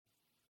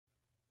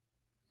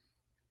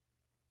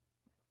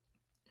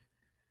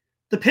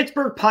The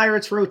Pittsburgh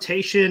Pirates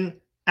rotation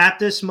at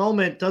this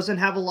moment doesn't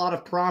have a lot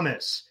of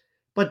promise.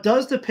 But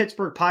does the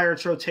Pittsburgh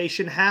Pirates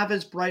rotation have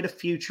as bright a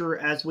future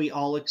as we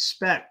all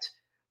expect?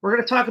 We're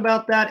going to talk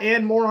about that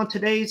and more on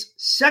today's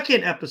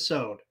second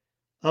episode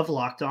of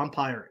Locked On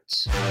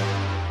Pirates.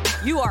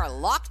 You are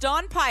Locked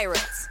On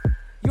Pirates,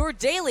 your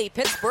daily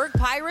Pittsburgh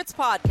Pirates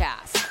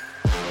podcast.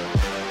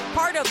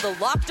 Part of the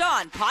Locked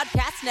On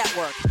Podcast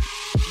Network,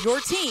 your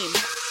team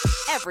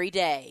every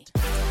day.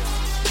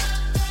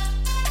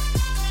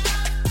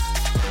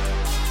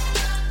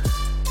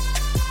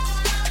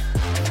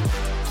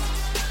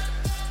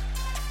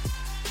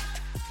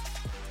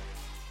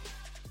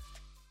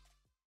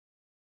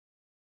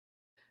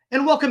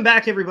 And welcome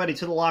back, everybody,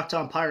 to the Locked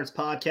On Pirates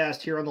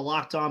podcast here on the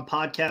Locked On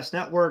Podcast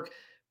Network.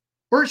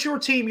 We're your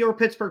team, your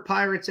Pittsburgh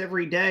Pirates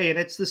every day, and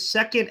it's the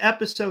second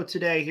episode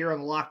today here on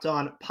the Locked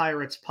On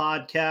Pirates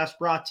podcast,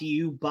 brought to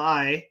you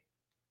by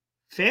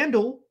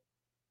FanDuel.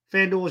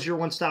 FanDuel is your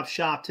one-stop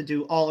shop to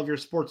do all of your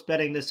sports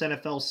betting this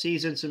NFL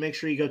season, so make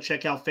sure you go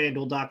check out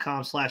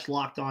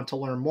FanDuel.com/LockedOn to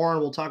learn more, and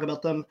we'll talk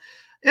about them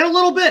in a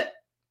little bit.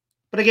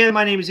 But again,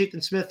 my name is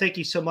Ethan Smith. Thank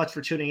you so much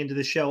for tuning into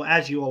the show,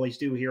 as you always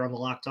do here on the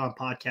Locked On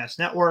Podcast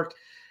Network.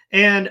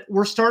 And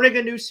we're starting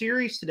a new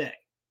series today.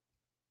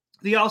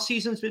 The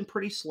offseason's been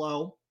pretty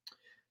slow,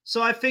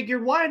 so I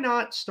figured why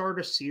not start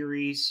a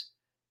series?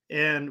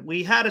 And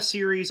we had a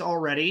series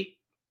already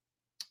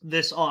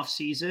this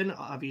offseason.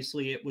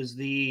 Obviously, it was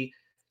the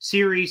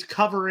series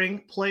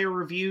covering player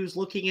reviews,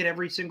 looking at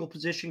every single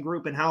position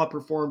group and how it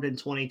performed in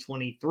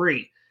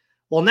 2023.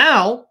 Well,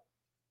 now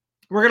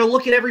we're going to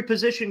look at every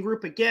position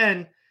group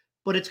again,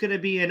 but it's going to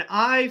be an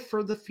eye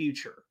for the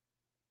future.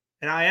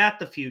 An eye at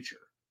the future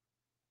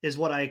is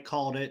what I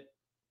called it.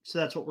 So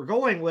that's what we're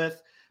going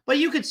with. But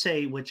you could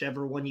say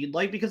whichever one you'd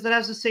like because that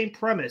has the same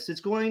premise. It's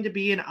going to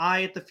be an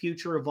eye at the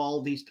future of all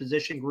of these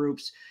position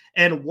groups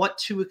and what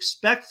to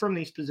expect from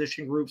these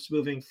position groups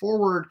moving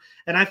forward.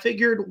 And I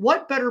figured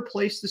what better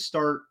place to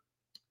start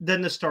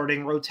than the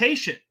starting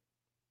rotation?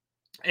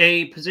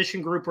 A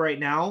position group right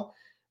now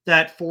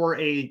that for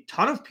a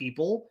ton of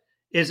people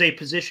is a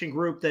position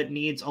group that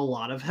needs a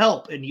lot of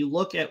help. And you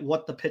look at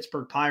what the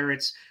Pittsburgh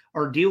Pirates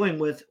are dealing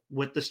with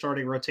the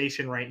starting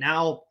rotation right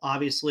now.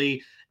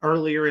 Obviously,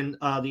 earlier in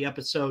the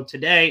episode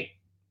today,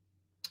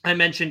 I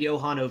mentioned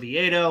Johan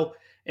Oviedo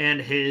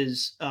and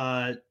his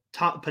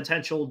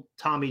potential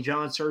Tommy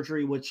John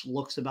surgery, which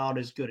looks about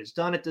as good as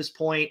done at this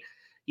point.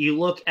 You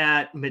look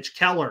at Mitch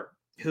Keller,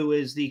 who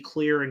is the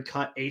clear and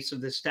cut ace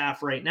of the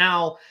staff right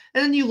now.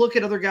 And then you look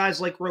at other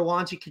guys like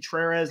Rowanty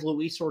Contreras,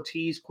 Luis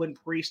Ortiz, Quinn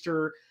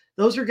Priester.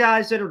 Those are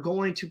guys that are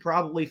going to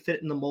probably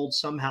fit in the mold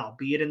somehow,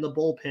 be it in the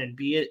bullpen,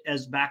 be it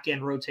as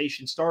back-end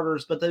rotation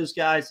starters. But those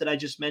guys that I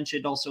just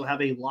mentioned also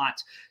have a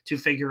lot to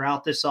figure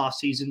out this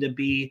offseason to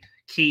be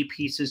key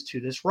pieces to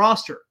this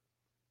roster.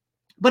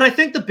 But I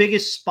think the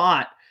biggest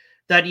spot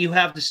that you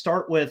have to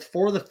start with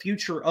for the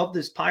future of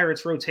this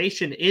Pirates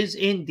rotation is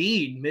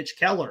indeed Mitch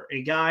Keller,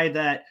 a guy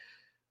that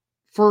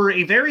for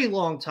a very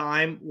long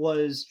time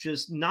was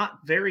just not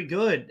very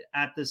good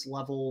at this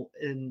level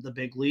in the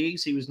big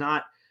leagues. He was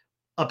not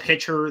a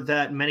pitcher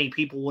that many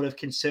people would have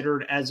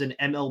considered as an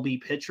MLB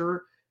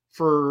pitcher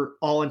for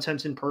all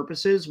intents and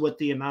purposes with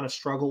the amount of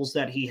struggles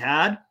that he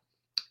had.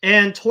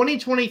 And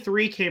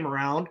 2023 came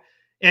around,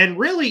 and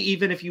really,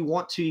 even if you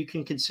want to, you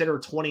can consider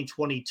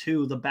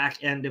 2022, the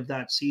back end of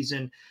that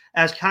season,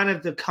 as kind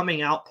of the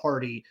coming out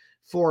party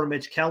for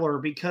Mitch Keller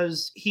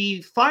because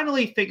he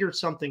finally figured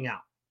something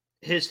out.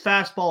 His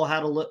fastball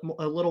had a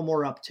little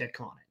more uptick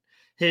on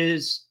it.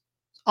 His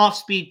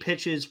off-speed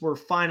pitches were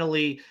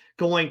finally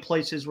going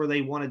places where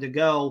they wanted to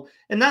go.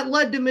 And that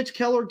led to Mitch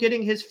Keller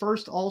getting his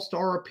first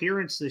All-Star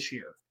appearance this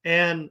year.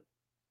 And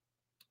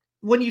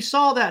when you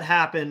saw that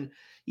happen,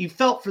 you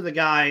felt for the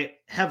guy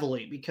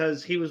heavily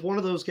because he was one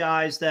of those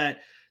guys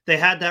that they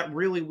had that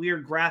really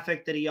weird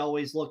graphic that he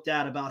always looked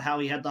at about how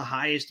he had the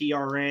highest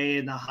ERA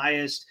and the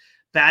highest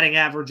batting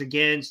average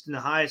against and the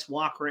highest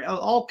walk rate,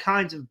 all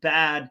kinds of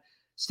bad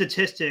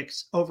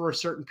statistics over a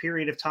certain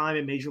period of time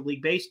in Major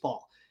League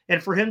Baseball.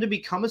 And for him to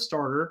become a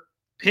starter,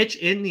 pitch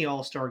in the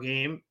All-Star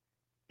game,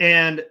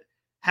 and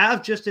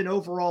have just an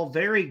overall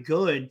very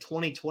good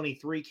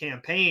 2023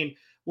 campaign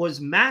was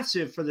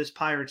massive for this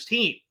Pirates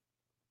team.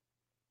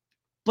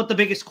 But the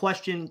biggest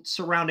question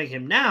surrounding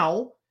him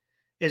now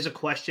is a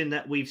question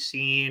that we've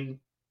seen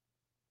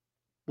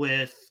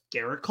with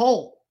Garrett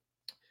Cole,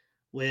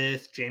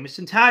 with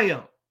Jameson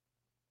Taillon,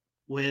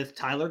 with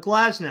Tyler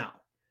Glasnow,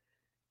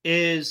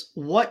 is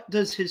what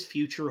does his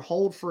future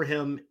hold for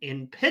him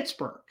in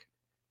Pittsburgh?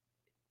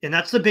 And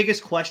that's the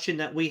biggest question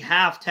that we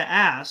have to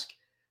ask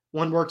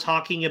when we're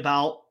talking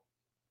about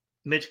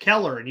Mitch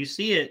Keller. And you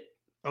see it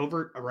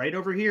right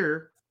over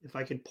here. If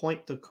I can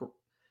point the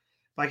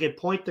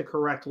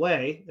correct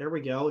way, there we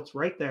go. It's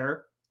right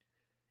there.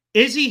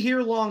 Is he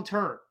here long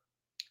term?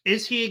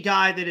 Is he a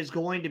guy that is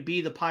going to be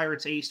the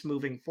Pirates ace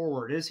moving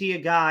forward? Is he a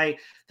guy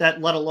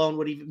that, let alone,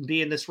 would even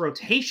be in this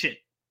rotation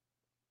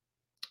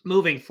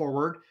moving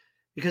forward?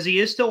 Because he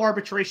is still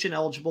arbitration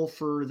eligible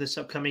for this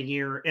upcoming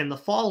year and the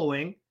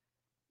following.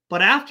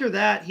 But after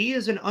that, he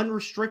is an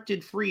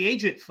unrestricted free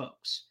agent,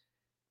 folks.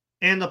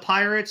 And the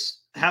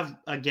Pirates have,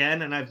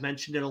 again, and I've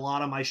mentioned it a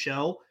lot on my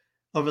show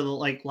over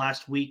the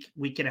last week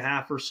and a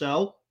half or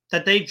so,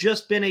 that they've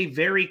just been a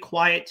very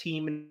quiet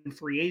team in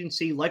free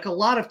agency, like a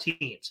lot of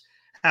teams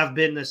have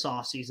been this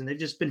offseason. They've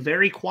just been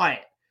very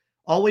quiet.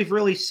 All we've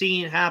really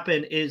seen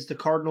happen is the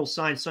Cardinals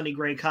sign Sonny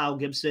Gray, Kyle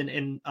Gibson,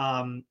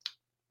 and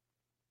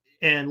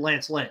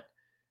Lance Lynn.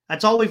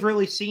 That's all we've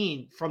really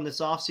seen from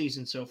this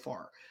offseason so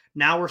far.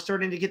 Now we're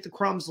starting to get the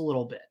crumbs a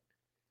little bit.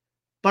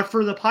 But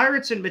for the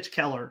Pirates and Mitch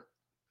Keller,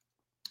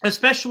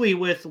 especially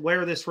with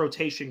where this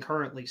rotation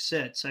currently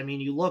sits, I mean,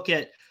 you look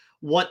at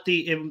what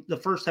in the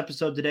first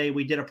episode today,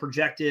 we did a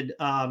projected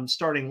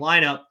starting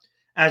lineup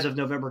as of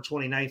November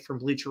 29th from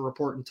Bleacher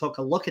Report and took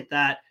a look at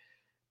that.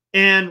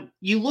 And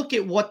you look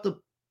at what the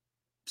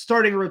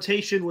starting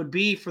rotation would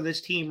be for this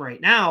team right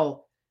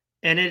now,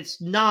 and it's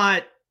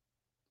not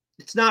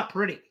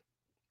pretty.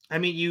 I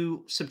mean,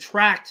 you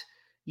subtract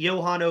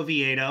Johan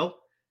Oviedo,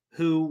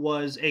 who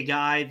was a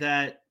guy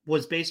that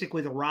was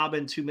basically the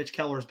Robin to Mitch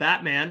Keller's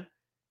Batman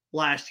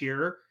last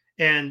year,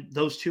 and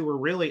those two were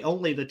really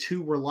only the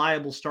two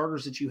reliable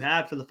starters that you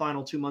had for the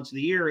final 2 months of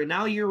the year, and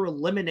now you're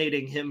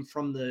eliminating him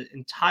from the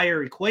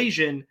entire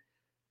equation.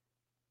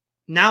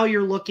 Now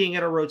you're looking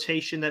at a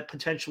rotation that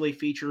potentially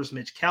features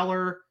Mitch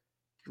Keller,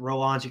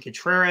 Roansy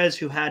Contreras,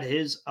 who had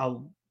his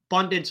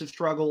abundance of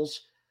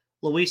struggles,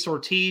 Luis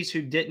Ortiz,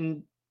 who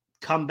didn't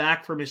come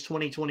back from his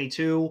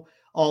 2022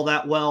 all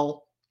that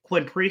well,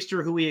 Quinn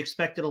Priester, who we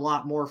expected a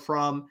lot more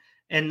from,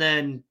 and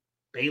then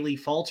Bailey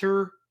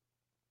Falter,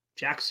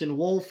 Jackson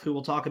Wolf, who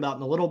we'll talk about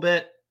in a little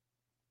bit.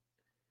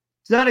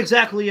 It's not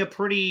exactly a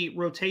pretty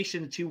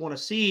rotation that you want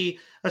to see,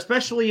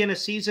 especially in a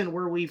season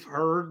where we've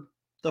heard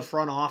the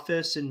front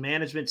office and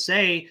management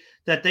say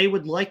that they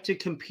would like to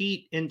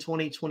compete in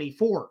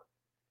 2024.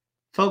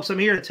 Folks, I'm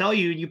here to tell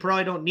you, and you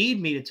probably don't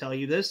need me to tell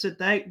you this,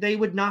 that they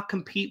would not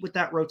compete with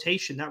that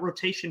rotation. That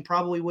rotation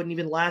probably wouldn't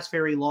even last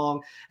very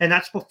long, and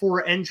that's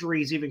before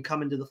injuries even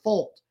come into the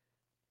fold.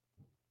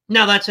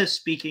 Now, that's just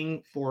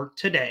speaking for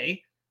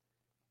today.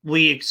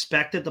 We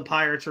expect that the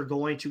Pirates are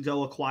going to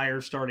go acquire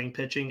starting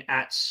pitching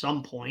at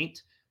some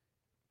point,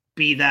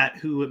 be that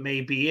who it may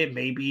be. It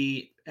may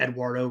be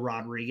Eduardo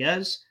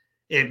Rodriguez.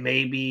 It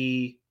may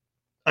be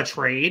a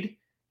trade.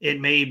 It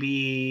may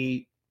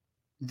be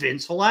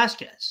Vince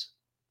Velasquez.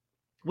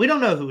 We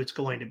don't know who it's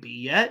going to be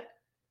yet,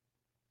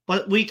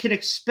 but we can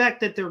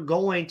expect that they're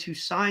going to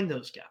sign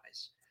those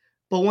guys.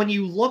 But when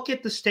you look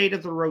at the state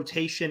of the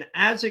rotation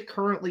as it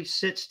currently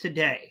sits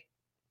today,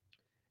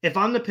 if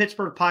I'm the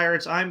Pittsburgh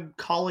Pirates, I'm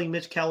calling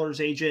Mitch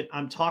Keller's agent.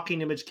 I'm talking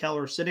to Mitch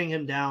Keller, sitting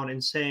him down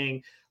and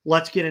saying,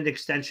 let's get an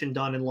extension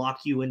done and lock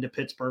you into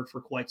Pittsburgh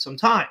for quite some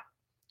time.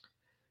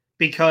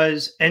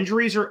 Because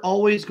injuries are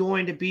always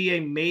going to be a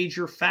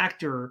major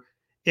factor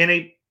in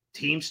a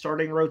team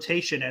starting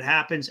rotation. It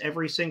happens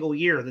every single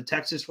year. The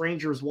Texas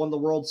Rangers won the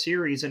World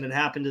Series, and it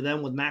happened to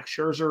them with Max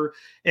Scherzer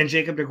and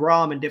Jacob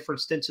deGrom in different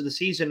stints of the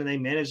season, and they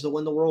managed to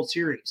win the World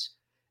Series.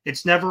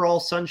 It's never all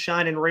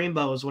sunshine and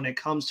rainbows when it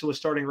comes to a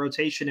starting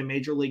rotation in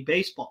Major League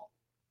Baseball.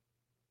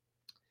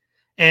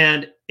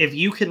 And if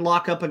you can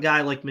lock up a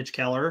guy like Mitch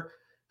Keller,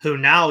 who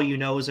now you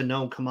know is a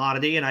known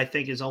commodity and I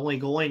think is only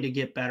going to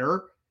get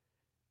better,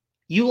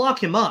 you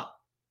lock him up.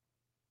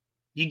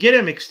 You get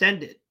him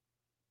extended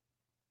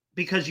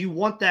because you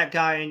want that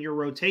guy in your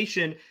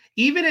rotation,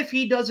 even if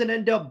he doesn't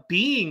end up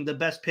being the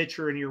best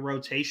pitcher in your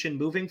rotation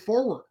moving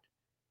forward,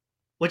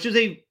 which is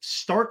a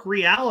stark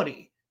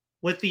reality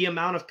with the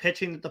amount of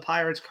pitching that the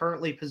Pirates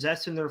currently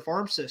possess in their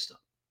farm system.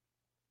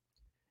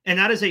 And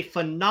that is a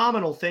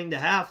phenomenal thing to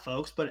have,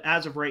 folks. But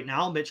as of right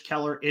now, Mitch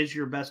Keller is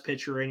your best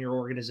pitcher in your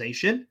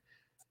organization,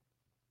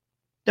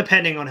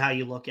 depending on how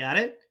you look at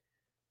it.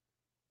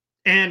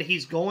 And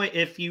he's going,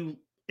 if you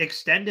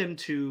extend him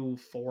to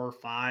 4,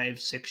 5,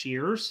 6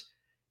 years,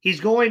 he's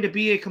going to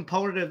be a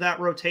component of that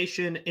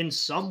rotation in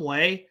some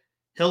way.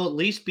 He'll at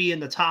least be in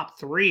the top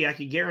 3. I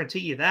can guarantee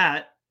you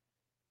that.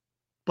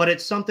 But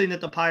it's something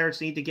that the Pirates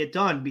need to get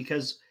done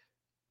because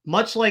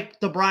much like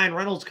the Brian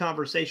Reynolds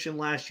conversation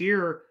last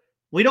year,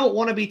 we don't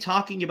want to be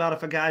talking about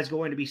if a guy's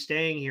going to be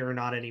staying here or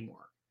not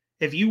anymore.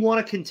 If you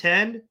want to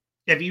contend,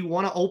 if you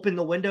want to open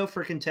the window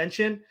for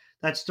contention,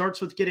 that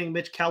starts with getting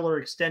Mitch Keller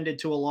extended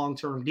to a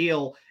long-term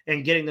deal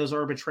and getting those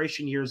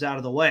arbitration years out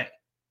of the way.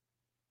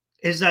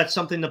 Is that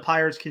something the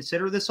Pirates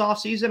consider this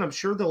offseason? I'm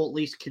sure they'll at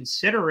least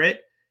consider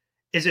it.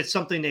 Is it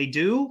something they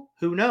do?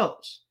 Who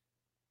knows?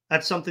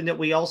 That's something that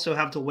we also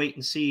have to wait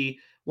and see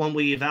when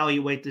we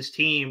evaluate this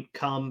team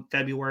come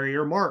February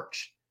or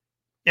March.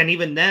 And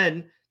even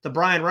then, the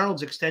Brian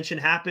Reynolds extension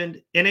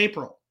happened in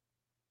April.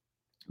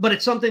 But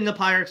it's something the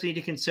Pirates need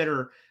to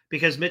consider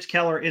because Mitch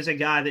Keller is a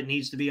guy that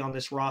needs to be on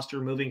this roster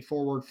moving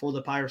forward for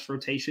the Pirates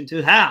rotation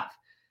to have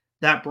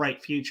that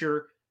bright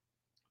future.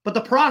 But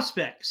the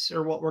prospects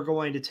are what we're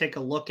going to take a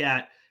look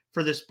at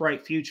for this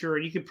bright future.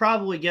 And you could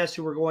probably guess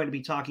who we're going to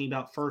be talking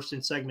about first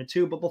in segment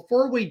 2. But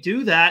before we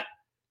do that,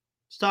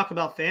 let's talk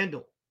about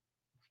FanDuel.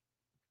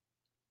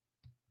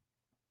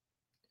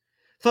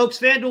 Folks,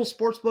 FanDuel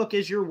Sportsbook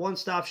is your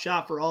one-stop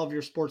shop for all of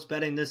your sports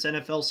betting this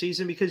NFL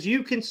season because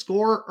you can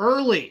score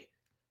early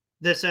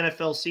this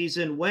NFL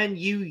season when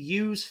you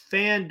use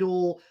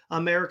FanDuel,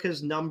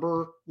 America's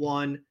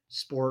 #1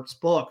 sports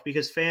book,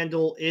 because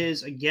FanDuel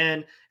is,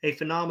 again, a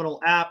phenomenal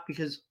app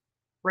because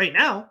right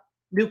now,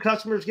 new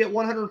customers get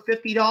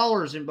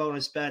 $150 in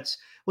bonus bets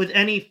with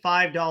any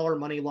 $5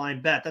 money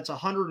line bet. That's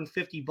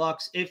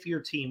 $150 if your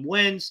team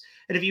wins.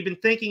 And if you've been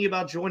thinking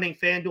about joining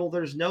FanDuel,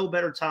 there's no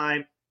better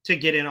time to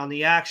get in on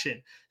the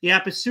action. The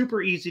app is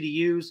super easy to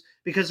use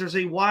because there's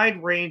a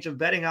wide range of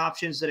betting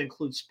options that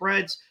include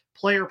spreads,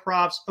 player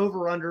props,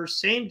 over-unders,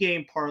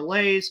 same-game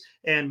parlays,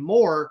 and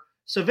more.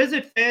 So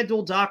visit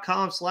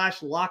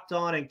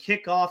FanDuel.com/lockedon and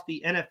kick off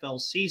the NFL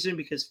season,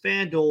 because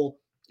FanDuel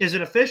is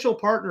an official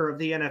partner of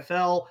the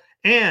NFL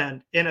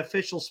and an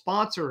official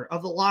sponsor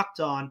of the Locked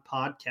On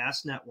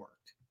Podcast Network.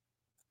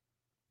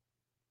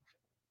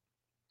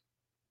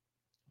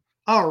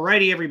 All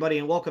righty, everybody,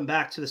 and welcome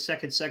back to the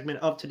second segment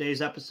of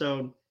today's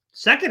episode.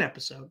 Second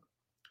episode of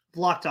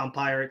Locked On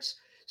Pirates.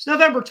 It's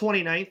November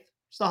 29th.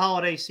 It's the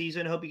holiday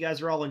season. I hope you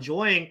guys are all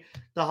enjoying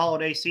the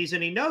holiday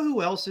season. You know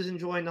who else is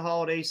enjoying the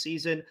holiday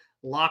season?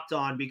 Locked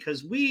On,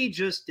 because we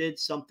just did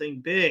something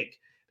big.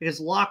 Because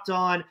Locked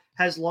On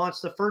has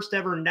launched the first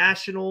ever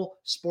national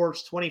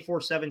sports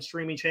 24/7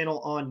 streaming channel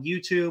on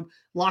YouTube.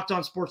 Locked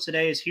On Sports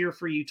Today is here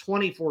for you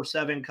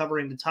 24/7,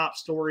 covering the top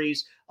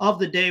stories of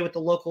the day with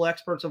the local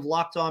experts of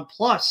Locked On,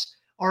 plus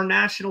our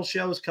national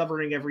shows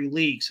covering every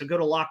league. So go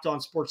to Locked On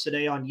Sports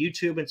Today on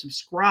YouTube and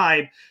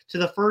subscribe to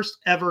the first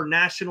ever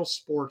national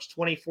sports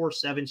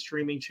 24/7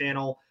 streaming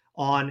channel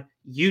on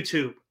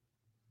YouTube.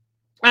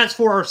 As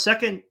for our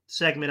second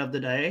segment of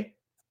the day,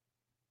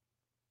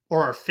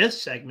 or our fifth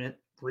segment,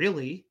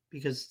 really,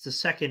 because it's the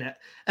second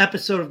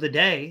episode of the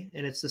day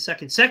and it's the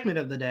second segment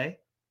of the day,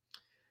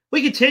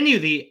 we continue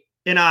the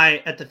An Eye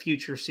at the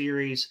Future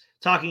series,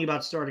 talking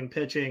about starting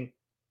pitching.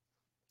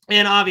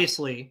 And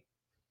obviously,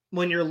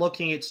 when you're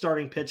looking at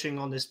starting pitching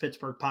on this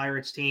Pittsburgh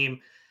Pirates team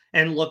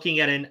and looking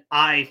at an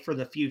eye for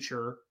the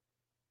future,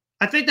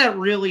 I think that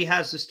really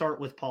has to start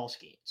with Paul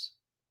Skeens.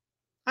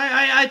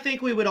 I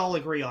think we would all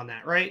agree on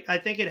that, right? I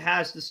think it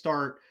has to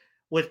start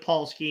with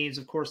Paul Skeens,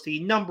 of course, the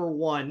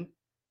 #1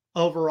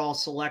 overall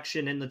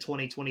selection in the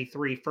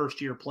 2023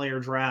 first-year player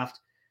draft.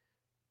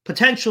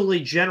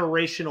 Potentially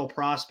generational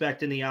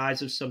prospect in the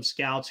eyes of some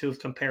scouts who have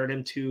compared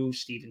him to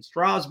Steven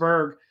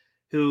Strasburg,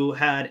 who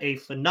had a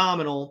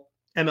phenomenal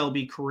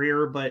MLB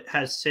career, but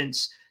has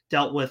since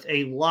dealt with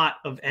a lot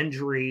of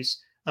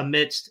injuries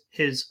amidst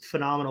his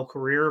phenomenal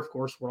career. Of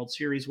course, World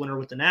Series winner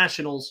with the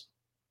Nationals.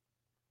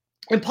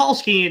 And Paul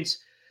Skeens,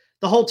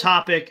 the whole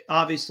topic,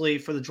 obviously,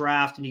 for the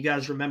draft, and you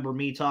guys remember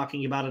me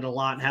talking about it a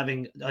lot and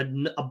having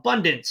an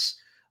abundance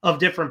of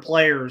different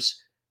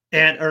players,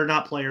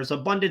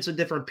 abundance of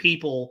different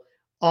people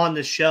on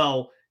the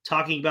show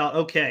talking about,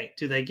 okay,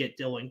 do they get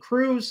Dylan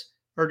Cruz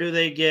or do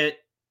they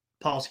get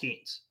Paul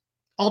Skeens?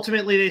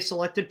 Ultimately, they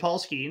selected Paul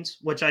Skeens,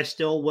 which I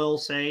still will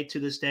say to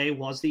this day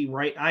was the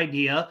right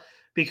idea,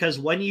 because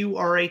when you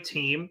are a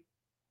team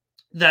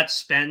that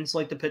spends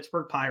like the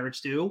Pittsburgh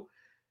Pirates do,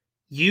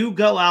 you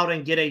go out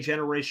and get a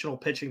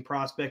generational pitching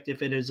prospect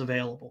if it is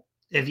available.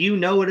 If you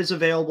know it is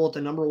available at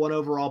the #1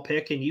 overall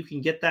pick and you can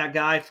get that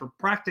guy for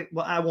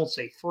well, I won't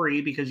say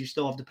free because you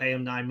still have to pay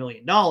him $9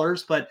 million,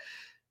 but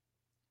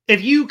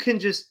if you can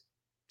just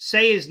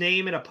say his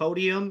name at a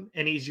podium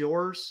and he's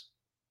yours,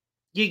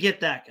 you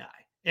get that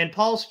guy. And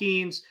Paul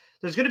Skeens,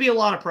 there's going to be a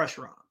lot of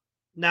pressure on him.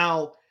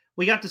 Now,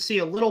 we got to see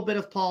a little bit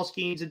of Paul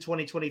Skeens in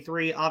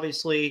 2023,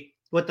 obviously,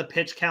 with the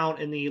pitch count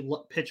and the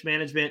pitch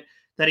management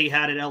that he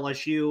had at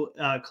LSU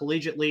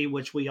collegiately,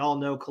 which we all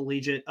know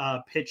collegiate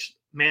pitch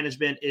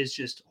management is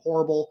just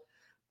horrible.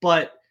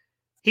 But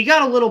he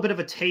got a little bit of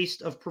a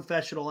taste of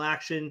professional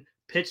action,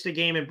 pitched a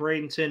game in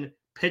Bradenton,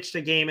 pitched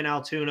a game in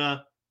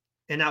Altoona,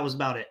 and that was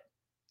about it.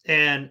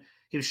 And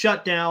he was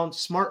shut down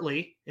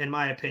smartly, in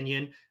my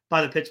opinion,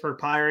 by the Pittsburgh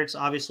Pirates,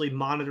 obviously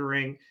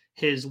monitoring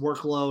his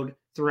workload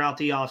throughout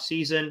the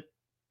offseason.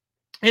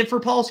 And for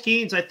Paul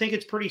Skeens, I think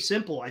it's pretty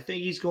simple. I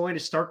think he's going to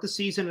start the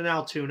season in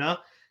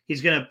Altoona.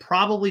 He's going to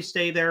probably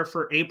stay there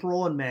for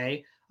April and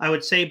May. I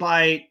would say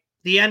by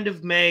the end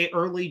of May,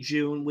 early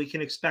June, we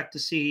can expect to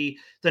see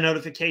the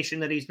notification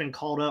that he's been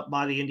called up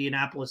by the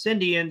Indianapolis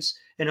Indians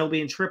and he'll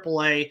be in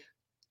AAA.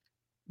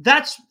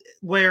 That's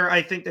where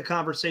I think the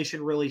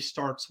conversation really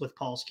starts with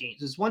Paul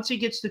Skeens, is once he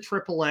gets to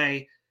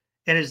AAA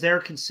and is there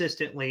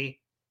consistently,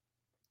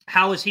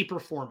 how is he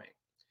performing?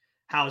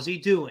 How is he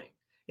doing?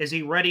 Is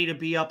he ready to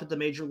be up at the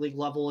major league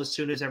level as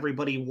soon as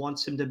everybody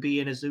wants him to be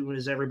and as soon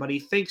as everybody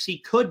thinks he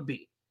could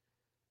be?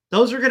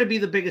 Those are going to be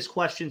the biggest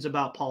questions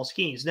about Paul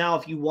Skeens. Now,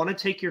 if you want to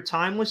take your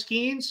time with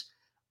Skeens,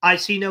 I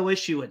see no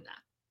issue in that.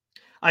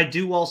 I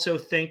do also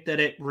think that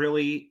it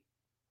really,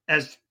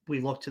 as we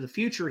look to the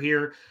future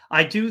here,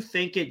 I do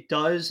think it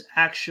does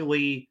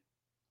actually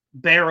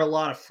bear a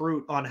lot of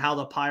fruit on how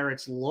the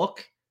Pirates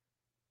look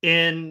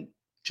in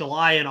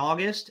July and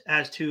August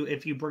as to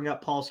if you bring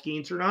up Paul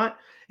Skeens or not.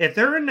 If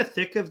they're in the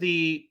thick of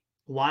the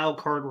wild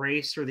card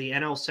race or the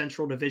NL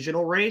Central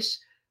divisional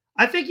race,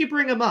 I think you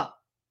bring him up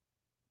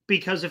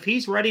because if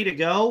he's ready to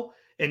go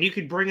and you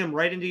could bring him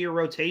right into your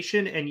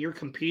rotation and you're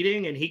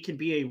competing and he can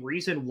be a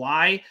reason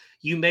why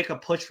you make a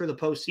push for the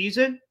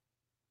postseason,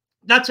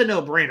 that's a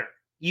no-brainer.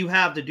 You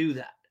have to do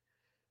that.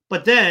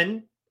 But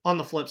then on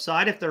the flip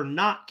side, if they're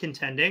not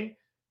contending,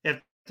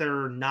 if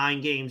they're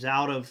 9 games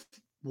out of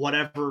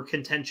whatever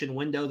contention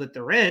window that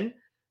they're in,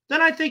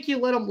 then I think you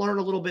let them learn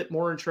a little bit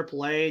more in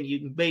AAA and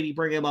you maybe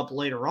bring him up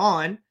later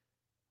on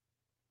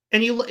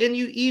and you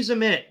ease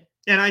him in.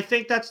 And I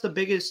think that's the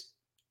biggest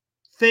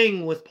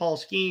thing with Paul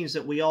Skeens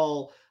that we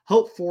all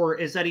hope for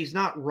is that he's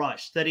not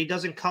rushed, that he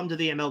doesn't come to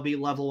the MLB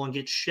level and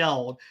get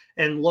shelled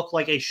and look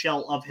like a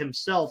shell of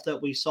himself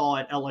that we saw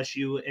at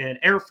LSU and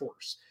Air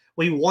Force.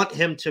 We want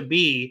him to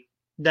be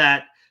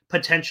that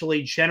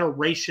potentially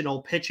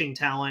generational pitching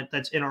talent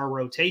that's in our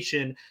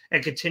rotation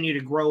and continue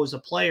to grow as a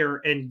player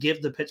and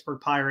give the Pittsburgh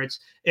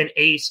Pirates an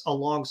ace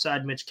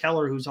alongside Mitch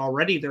Keller, who's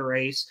already their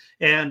ace,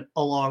 and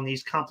along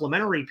these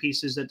complementary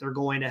pieces that they're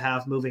going to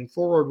have moving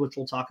forward, which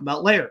we'll talk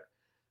about later.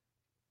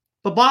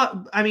 But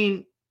Bob, I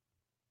mean,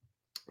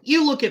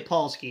 you look at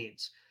Paul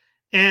Skeens,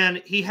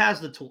 and he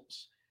has the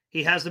tools.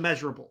 He has the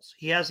measurables.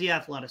 He has the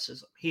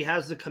athleticism. He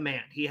has the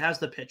command. He has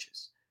the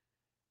pitches.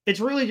 It's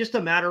really just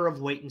a matter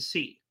of wait and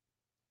see.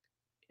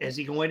 Is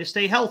he going to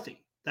stay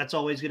healthy? That's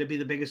always going to be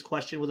the biggest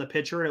question with a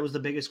pitcher, and it was the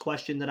biggest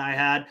question that I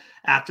had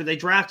after they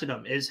drafted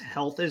him, is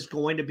health is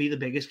going to be the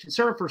biggest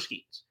concern for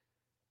Skeens.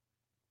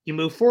 You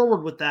move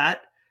forward with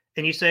that,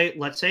 and you say,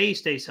 let's say he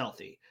stays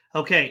healthy.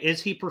 Okay,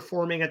 is he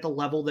performing at the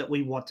level that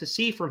we want to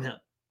see from him?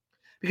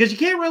 Because you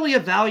can't really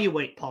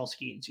evaluate Paul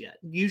Skeens yet.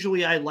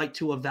 Usually I like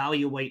to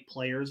evaluate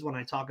players when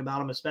I talk about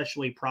them,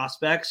 especially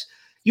prospects.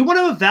 You want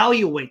to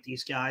evaluate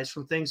these guys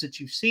from things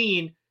that you've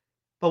seen,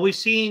 but we've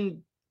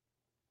seen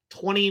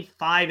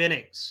 25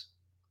 innings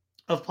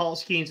of Paul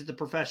Skeens at the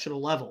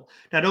professional level.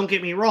 Now, don't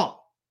get me wrong.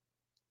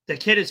 The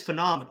kid is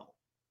phenomenal.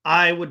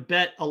 I would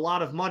bet a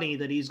lot of money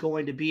that he's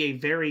going to be a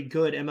very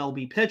good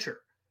MLB pitcher.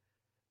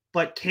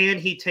 But can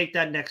he take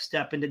that next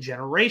step into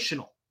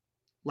generational?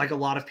 Like a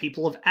lot of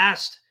people have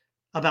asked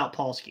about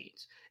Paul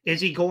Skeens. Is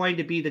he going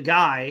to be the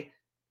guy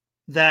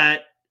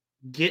that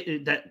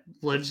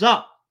lives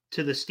up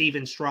to the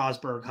Steven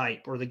Strasburg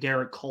hype or the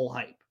Garrett Cole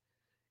hype?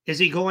 Is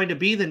he going to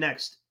be the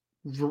next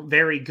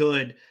very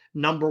good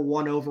number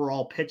 1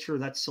 overall pitcher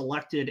that's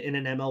selected in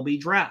an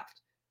MLB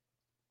draft?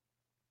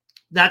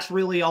 That's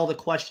really all the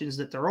questions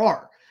that there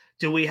are.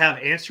 Do we have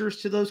answers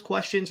to those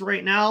questions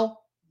right now?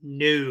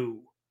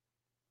 No.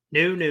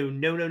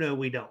 No,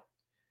 we don't.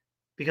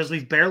 Because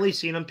we've barely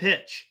seen him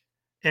pitch.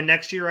 And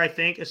next year, I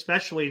think,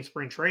 especially in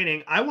spring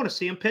training, I want to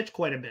see him pitch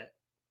quite a bit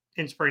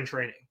in spring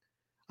training.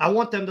 I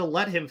want them to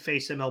let him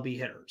face MLB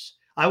hitters.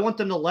 I want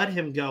them to let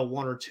him go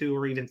 1 or 2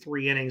 or even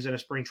 3 innings in a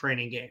spring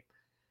training game.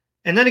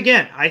 And then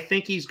again, I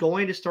think he's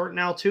going to start in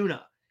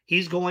Altoona.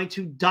 He's going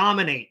to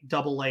dominate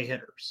AA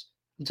hitters.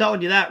 I'm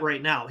telling you that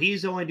right now.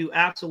 He's going to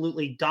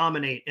absolutely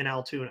dominate in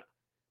Altoona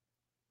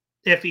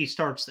if he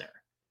starts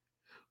there,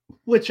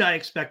 which I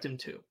expect him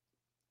to.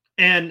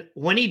 And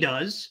when he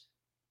does,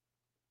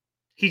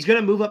 he's going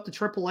to move up to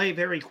AAA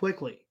very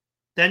quickly.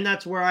 Then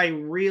that's where I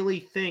really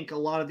think a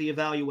lot of the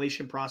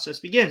evaluation process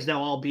begins.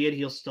 Now, albeit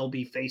he'll still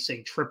be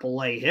facing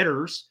AAA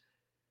hitters,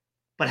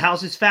 but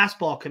how's his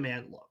fastball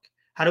command look?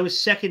 How do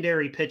his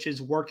secondary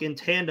pitches work in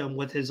tandem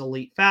with his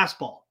elite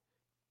fastball?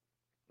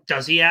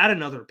 Does he add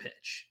another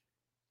pitch?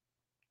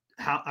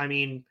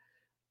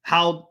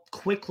 How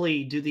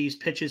quickly do these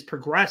pitches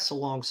progress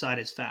alongside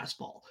his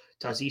fastball?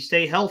 Does he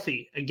stay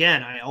healthy?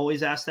 Again, I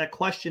always ask that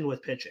question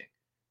with pitching.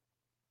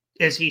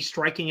 Is he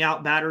striking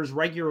out batters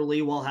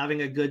regularly while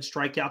having a good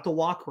strikeout to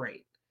walk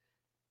rate?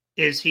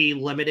 Is he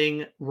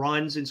limiting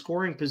runs in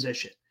scoring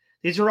position?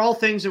 These are all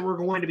things that we're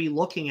going to be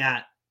looking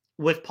at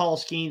with Paul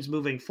Skeens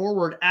moving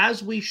forward,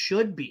 as we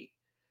should be.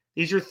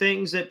 These are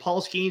things that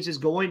Paul Skeens is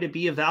going to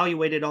be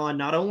evaluated on,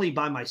 not only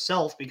by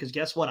myself, because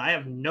guess what? I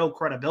have no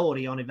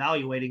credibility on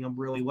evaluating him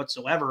really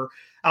whatsoever,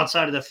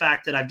 outside of the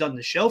fact that I've done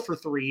the show for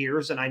 3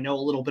 years and I know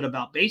a little bit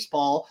about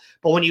baseball.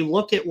 But when you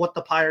look at what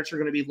the Pirates are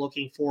going to be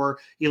looking for,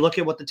 you look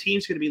at what the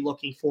team's going to be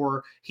looking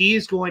for, he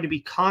is going to be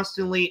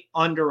constantly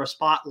under a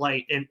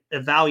spotlight and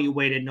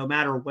evaluated no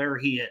matter where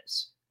he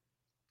is.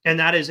 And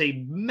that is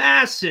a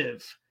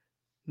massive,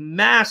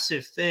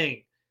 massive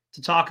thing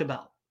to talk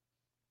about.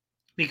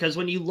 Because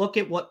when you look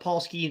at what Paul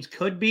Skeens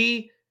could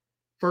be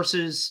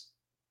versus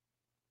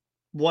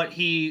what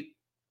he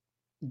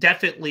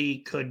definitely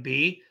could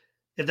be,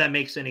 if that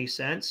makes any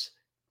sense,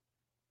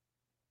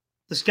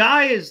 the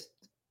sky is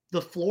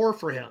the floor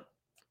for him.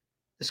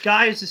 The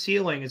sky is the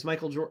ceiling, as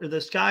Michael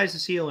Jordan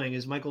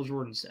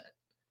said.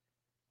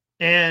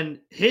 And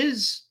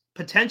his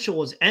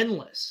potential is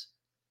endless.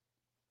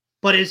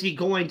 But is he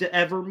going to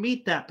ever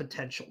meet that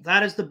potential?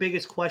 That is the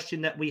biggest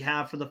question that we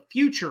have for the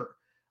future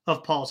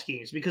of Paul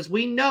Skeens, because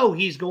we know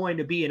he's going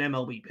to be an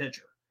MLB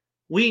pitcher.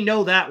 We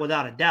know that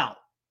without a doubt.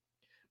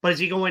 But is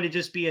he going to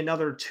just be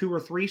another 2 or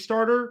 3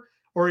 starter,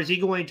 or is he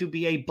going to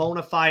be a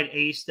bona fide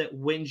ace that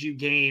wins you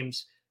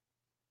games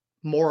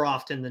more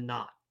often than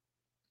not?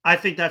 I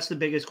think that's the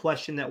biggest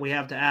question that we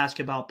have to ask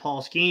about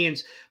Paul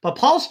Skeens. But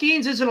Paul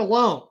Skeens isn't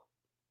alone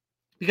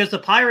because the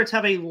Pirates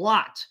have a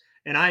lot,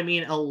 and I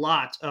mean a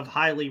lot, of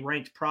highly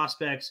ranked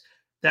prospects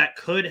that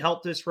could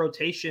help this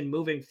rotation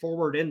moving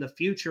forward in the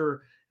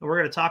future. And we're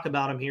going to talk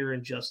about them here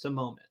in just a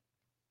moment.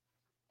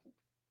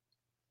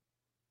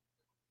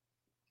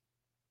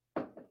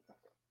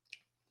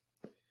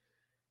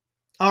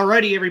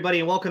 Alrighty, everybody,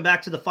 and welcome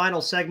back to the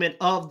final segment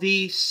of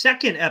the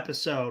second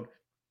episode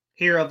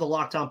here of the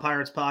Locked On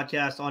Pirates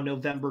podcast on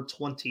November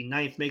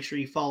 29th. Make sure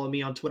you follow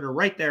me on Twitter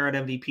right there at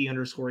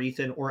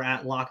MVP_Ethan or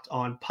at Locked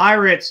On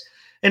Pirates.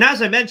 And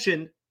as I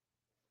mentioned,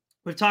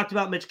 we've talked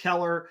about Mitch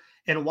Keller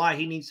and why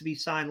he needs to be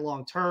signed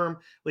long-term.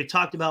 We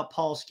talked about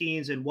Paul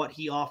Skeens and what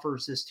he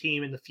offers this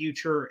team in the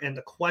future and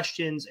the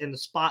questions and the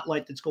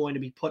spotlight that's going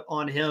to be put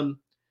on him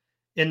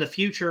in the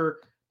future.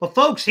 But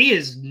folks, he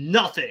is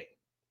nothing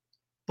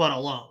but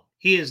alone.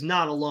 He is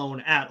not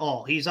alone at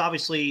all. He's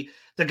obviously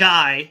the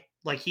guy,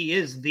 like he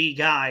is the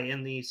guy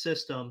in the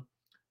system,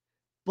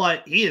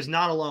 but he is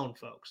not alone,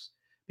 folks.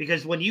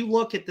 Because when you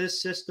look at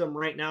this system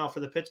right now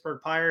for the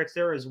Pittsburgh Pirates,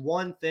 there is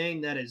one thing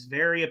that is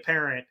very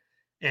apparent,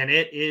 and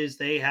it is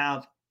they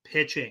have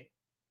pitching.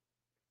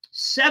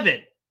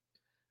 7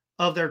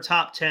 of their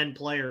top 10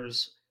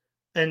 players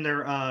in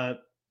their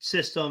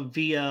system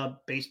via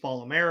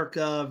Baseball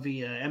America,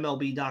 via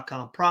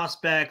MLB.com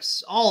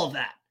prospects, all of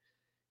that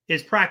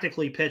is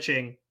practically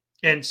pitching.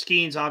 And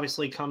Skeens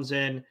obviously comes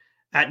in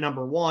at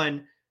number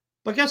 1.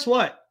 But guess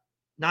what?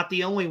 Not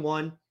the only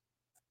one.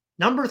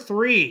 Number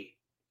 3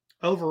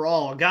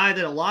 overall, a guy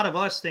that a lot of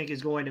us think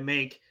is going to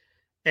make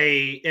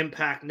a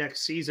impact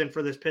next season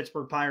for this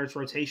Pittsburgh Pirates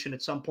rotation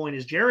at some point,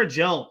 is Jared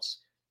Jones.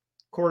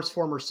 Of course,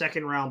 former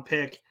second-round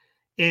pick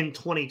in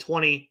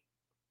 2020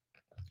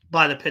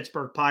 by the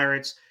Pittsburgh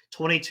Pirates.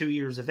 22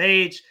 years of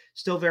age,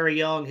 still very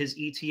young. His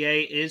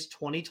ETA is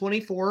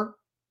 2024.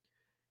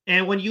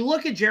 And when you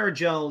look at Jared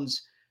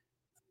Jones,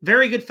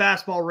 very good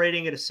fastball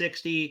rating at a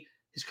 60.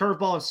 His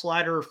curveball and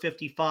slider are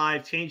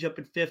 55, changeup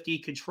at 50,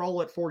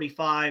 control at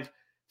 45.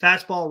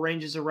 Fastball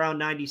ranges around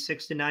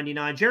 96 to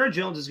 99. Jared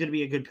Jones is going to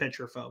be a good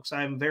pitcher, folks.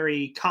 I'm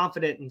very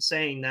confident in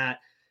saying that.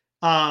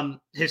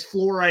 His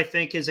floor, I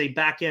think, is a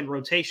back-end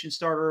rotation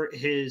starter.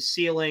 His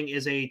ceiling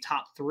is a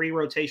top 3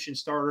 rotation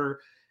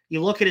starter.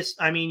 You look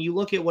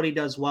at what he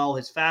does well.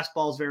 His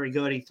fastball is very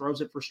good. He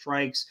throws it for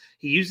strikes.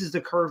 He uses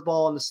the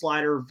curveball and the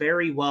slider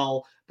very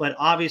well. But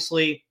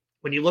obviously,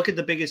 when you look at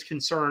the biggest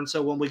concern,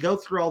 so when we go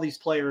through all these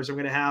players, I'm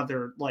going to have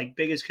their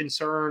biggest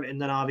concern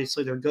and then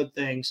obviously their good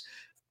things.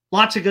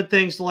 Lots of good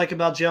things to like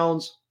about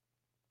Jones.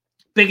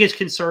 Biggest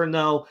concern,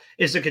 though,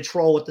 is the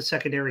control with the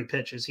secondary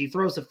pitches. He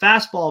throws the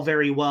fastball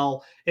very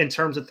well in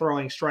terms of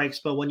throwing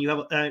strikes, but when you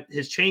have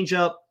his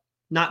changeup,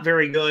 not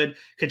very good.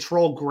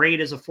 Control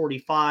great as a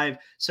 45.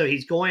 So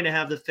he's going to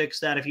have to fix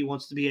that if he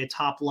wants to be a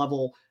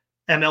top-level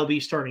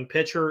MLB starting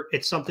pitcher.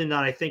 It's something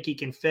that I think he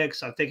can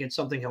fix. I think it's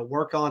something he'll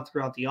work on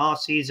throughout the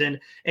offseason,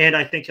 and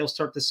I think he'll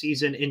start the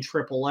season in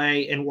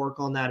AAA and work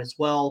on that as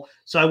well.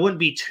 So I wouldn't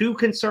be too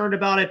concerned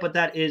about it, but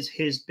that is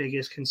his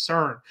biggest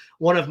concern.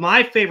 One of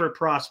my favorite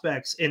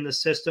prospects in the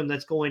system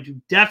that's going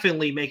to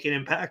definitely make an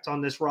impact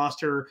on this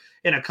roster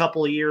in a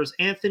couple of years,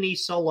 Anthony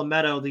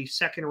Solometo, the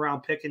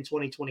second-round pick in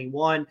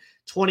 2021,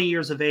 20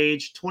 years of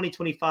age,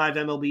 2025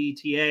 MLB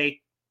ETA.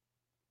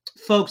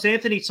 Folks,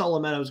 Anthony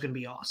Solometo is going to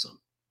be awesome.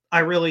 I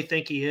really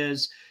think he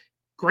is.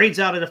 Grades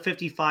out at a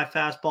 55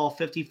 fastball,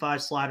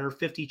 55 slider,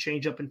 50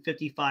 changeup, and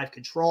 55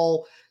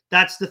 control.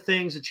 That's the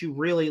things that you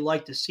really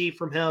like to see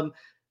from him.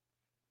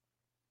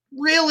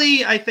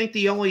 Really, I think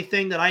the only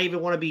thing that I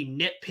even want to be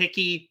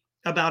nitpicky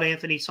about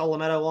Anthony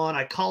Solometo on,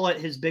 I call it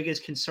his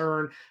biggest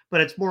concern, but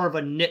it's more of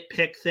a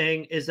nitpick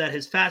thing, is that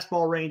his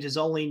fastball range is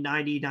only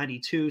 90,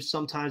 92,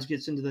 sometimes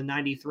gets into the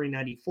 93,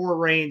 94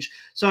 range.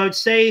 So I would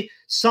say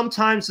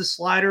sometimes the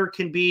slider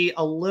can be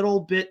a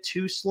little bit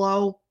too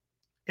slow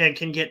and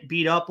can get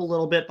beat up a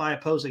little bit by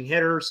opposing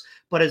hitters.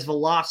 But his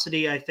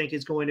velocity, I think,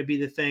 is going to be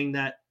the thing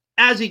that,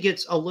 as he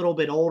gets a little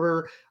bit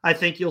older, I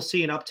think you'll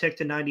see an uptick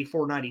to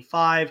 94,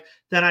 95.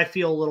 Then I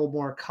feel a little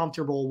more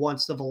comfortable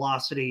once the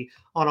velocity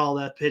on all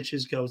that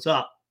pitches goes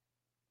up.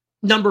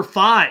 Number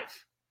 5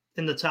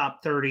 in the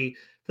top 30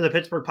 for the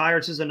Pittsburgh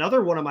Pirates is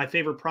another one of my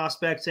favorite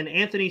prospects, and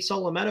Anthony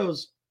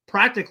Solometo's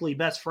practically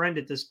best friend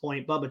at this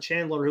point, Bubba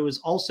Chandler, who is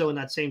also in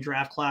that same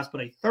draft class,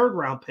 but a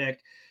third-round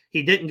pick.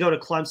 He didn't go to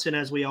Clemson,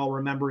 as we all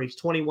remember. He's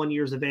 21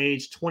 years of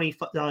age,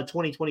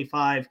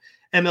 2025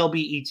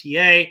 MLB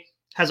ETA,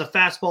 has a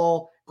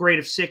fastball grade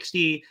of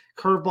 60,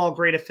 curveball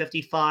grade of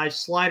 55,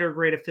 slider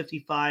grade of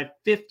 55,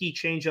 50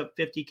 changeup,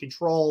 50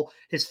 control.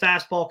 His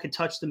fastball can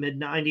touch the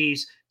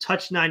mid-90s,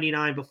 touched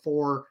 99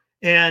 before.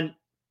 And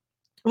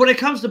when it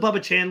comes to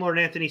Bubba Chandler and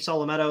Anthony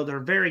Solometo, they're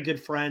very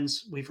good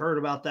friends. We've heard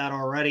about that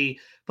already,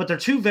 but they're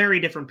two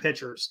very different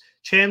pitchers.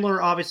 Chandler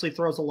obviously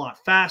throws a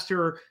lot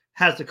faster,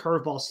 has the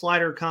curveball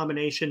slider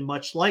combination,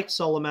 much like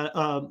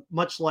Solometo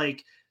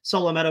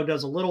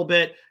does a little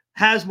bit,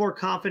 has more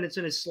confidence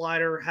in his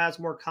slider, has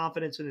more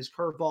confidence in his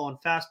curveball and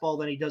fastball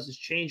than he does his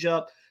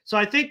changeup. So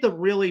I think the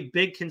really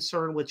big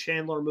concern with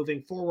Chandler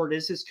moving forward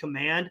is his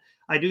command.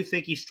 I do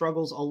think he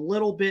struggles a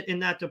little bit in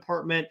that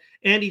department,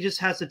 and he just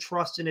has to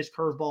trust in his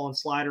curveball and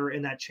slider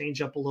and that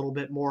changeup a little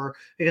bit more.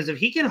 Because if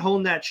he can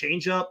hone that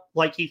changeup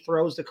like he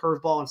throws the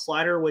curveball and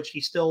slider, which he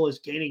still is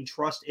gaining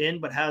trust in,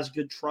 but has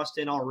good trust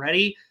in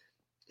already,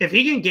 if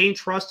he can gain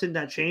trust in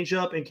that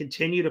changeup and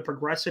continue to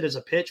progress it as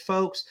a pitch,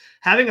 folks,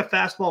 having a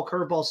fastball,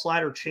 curveball,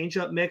 slider,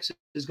 changeup mix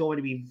is going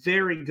to be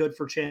very good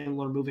for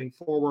Chandler moving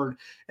forward.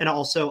 And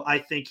also, I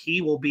think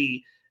he will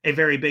be a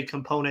very big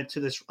component to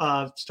this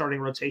starting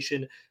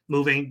rotation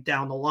moving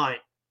down the line.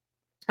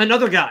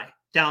 Another guy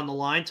down the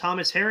line,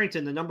 Thomas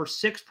Harrington, the number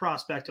 6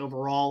 prospect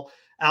overall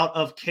out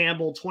of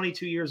Campbell,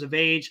 22 years of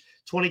age,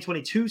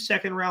 2022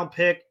 second-round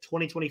pick,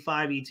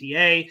 2025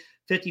 ETA,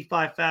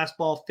 55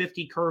 fastball,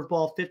 50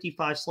 curveball,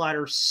 55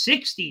 slider,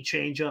 60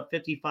 changeup,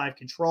 55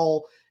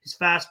 control. His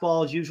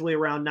fastball is usually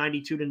around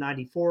 92 to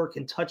 94,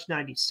 can touch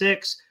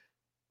 96.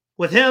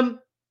 With him,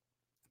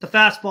 the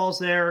fastball's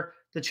there,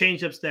 the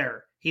changeup's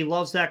there. He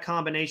loves that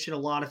combination a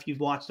lot if you've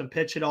watched him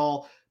pitch at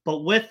all.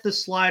 But with the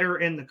slider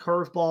and the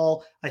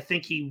curveball, I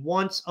think he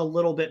wants a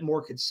little bit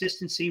more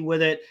consistency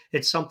with it.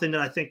 It's something that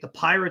I think the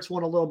Pirates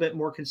want a little bit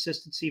more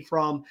consistency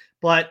from.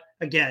 But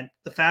again,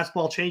 the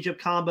fastball changeup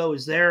combo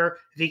is there.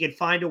 If he can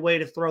find a way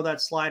to throw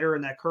that slider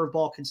and that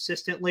curveball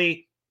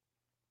consistently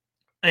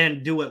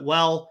and do it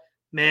well,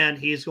 man,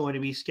 he's going to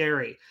be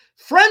scary.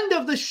 Friend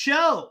of the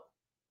show,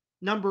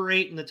 number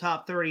 8 in the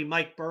top 30,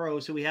 Mike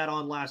Burrows, who we had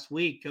on last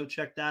week. Go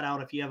check that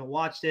out if you haven't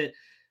watched it.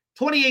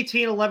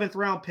 2018 11th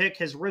round pick,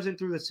 has risen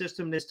through the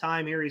system this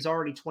time here. He's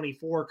already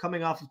 24,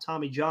 coming off of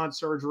Tommy John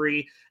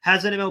surgery,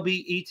 has an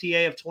MLB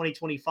ETA of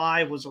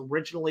 2025, was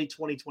originally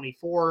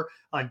 2024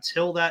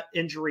 until that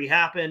injury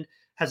happened,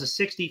 has a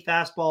 60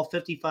 fastball,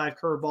 55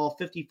 curveball,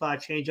 55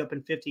 changeup,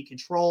 and 50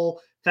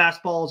 control.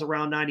 Fastball is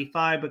around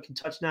 95, but can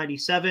touch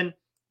 97.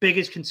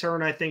 Biggest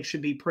concern, I think,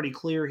 should be pretty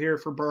clear here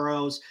for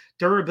Burrows: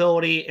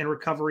 durability and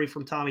recovery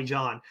from Tommy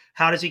John.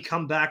 How does he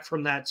come back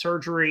from that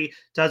surgery?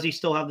 Does he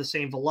still have the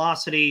same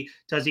velocity?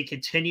 Does he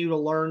continue to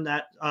learn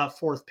that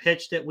fourth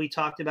pitch that we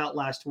talked about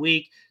last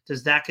week?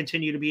 Does that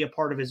continue to be a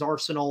part of his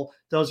arsenal?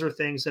 Those are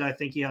things that I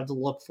think you have to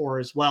look for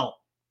as well.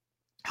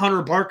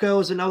 Hunter Barco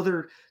is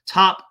another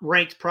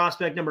top-ranked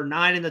prospect, number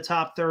 9 in the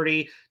top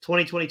 30,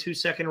 2022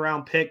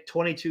 second-round pick,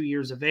 22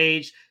 years of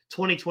age,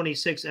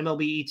 2026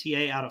 MLB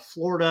ETA out of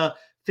Florida.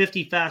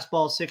 50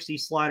 fastball, 60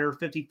 slider,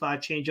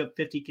 55 changeup,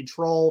 50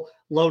 control,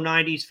 low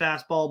 90s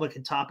fastball, but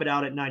can top it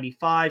out at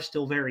 95.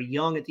 Still very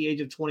young at the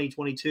age of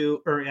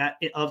 22.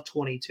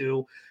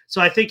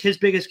 So I think his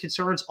biggest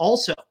concerns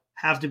also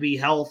have to be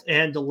health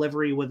and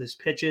delivery with his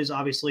pitches.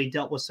 Obviously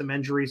dealt with some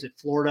injuries at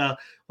Florida,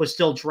 was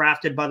still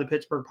drafted by the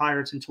Pittsburgh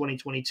Pirates in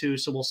 2022.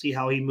 So we'll see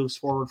how he moves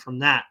forward from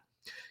that.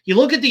 You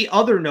look at the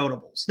other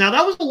notables. Now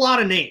that was a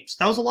lot of names.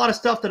 That was a lot of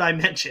stuff that I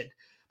mentioned,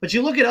 but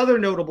you look at other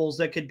notables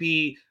that could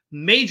be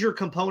major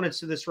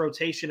components to this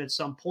rotation at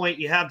some point.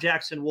 You have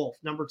Jackson Wolf,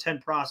 number 10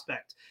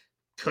 prospect.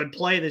 Could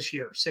play this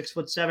year.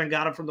 6'7",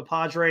 got him from the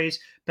Padres.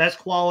 Best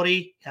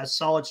quality, has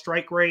solid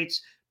strike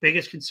rates.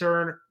 Biggest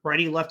concern,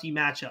 righty-lefty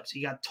matchups.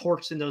 He got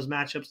torched in those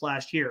matchups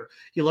last year.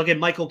 You look at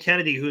Michael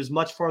Kennedy, who is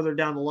much farther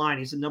down the line.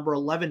 He's a number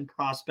 11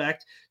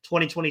 prospect,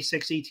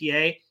 2026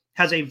 ETA.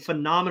 Has a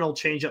phenomenal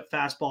changeup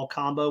fastball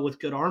combo with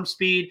good arm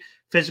speed.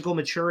 Physical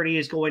maturity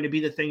is going to be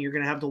the thing you're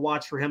going to have to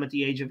watch for him at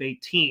the age of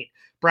 18.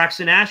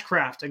 Braxton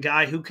Ashcraft, a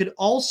guy who could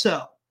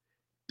also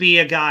be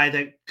a guy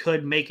that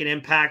could make an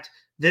impact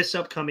this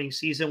upcoming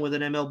season with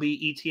an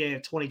MLB ETA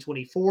of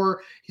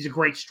 2024. He's a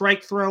great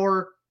strike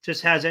thrower,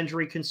 just has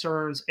injury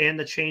concerns, and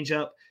the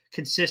changeup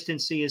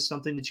consistency is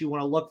something that you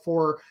want to look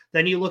for.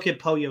 Then you look at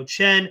Poyo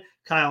Chen,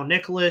 Kyle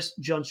Nicholas,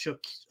 Jun Shuk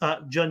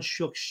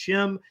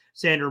Shim,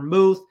 Xander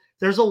Muth.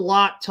 There's a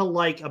lot to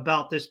like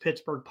about this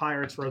Pittsburgh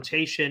Pirates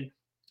rotation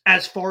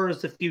as far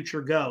as the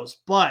future goes.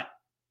 But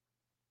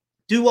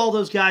do all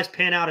those guys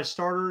pan out as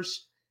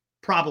starters?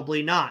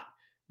 Probably not.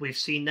 We've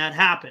seen that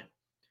happen.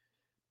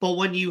 But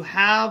when you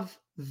have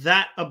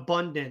that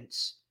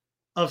abundance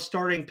of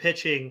starting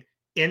pitching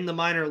in the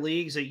minor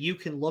leagues that you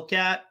can look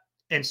at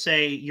and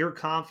say you're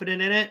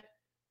confident in it,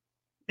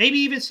 maybe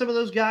even some of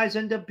those guys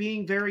end up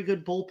being very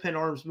good bullpen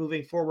arms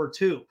moving forward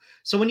too.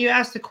 So when you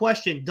ask the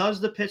question, does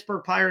the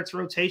Pittsburgh Pirates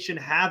rotation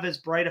have as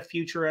bright a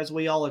future as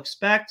we all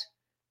expect?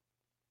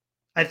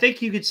 I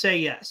think you could say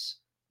yes,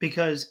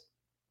 because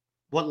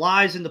what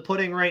lies in the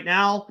pudding right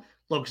now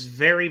looks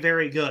very,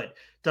 very good.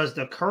 Does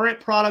the current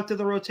product of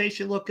the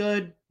rotation look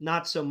good?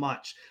 Not so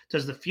much.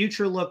 Does the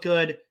future look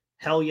good?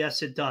 Hell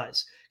yes, it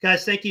does.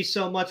 Guys, thank you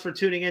so much for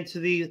tuning into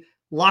the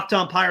Locked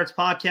On Pirates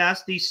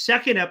podcast, the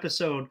second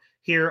episode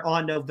here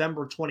on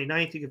November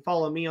 29th. You can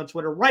follow me on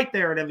Twitter right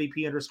there at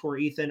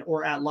MVP_Ethan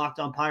or at Locked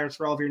On Pirates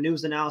for all of your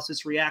news,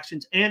 analysis,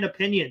 reactions, and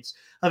opinions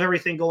of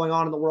everything going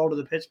on in the world of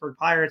the Pittsburgh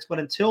Pirates. But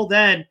until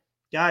then,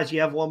 guys, you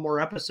have one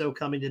more episode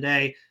coming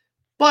today.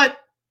 But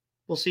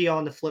we'll see you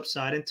on the flip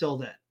side. Until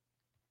then.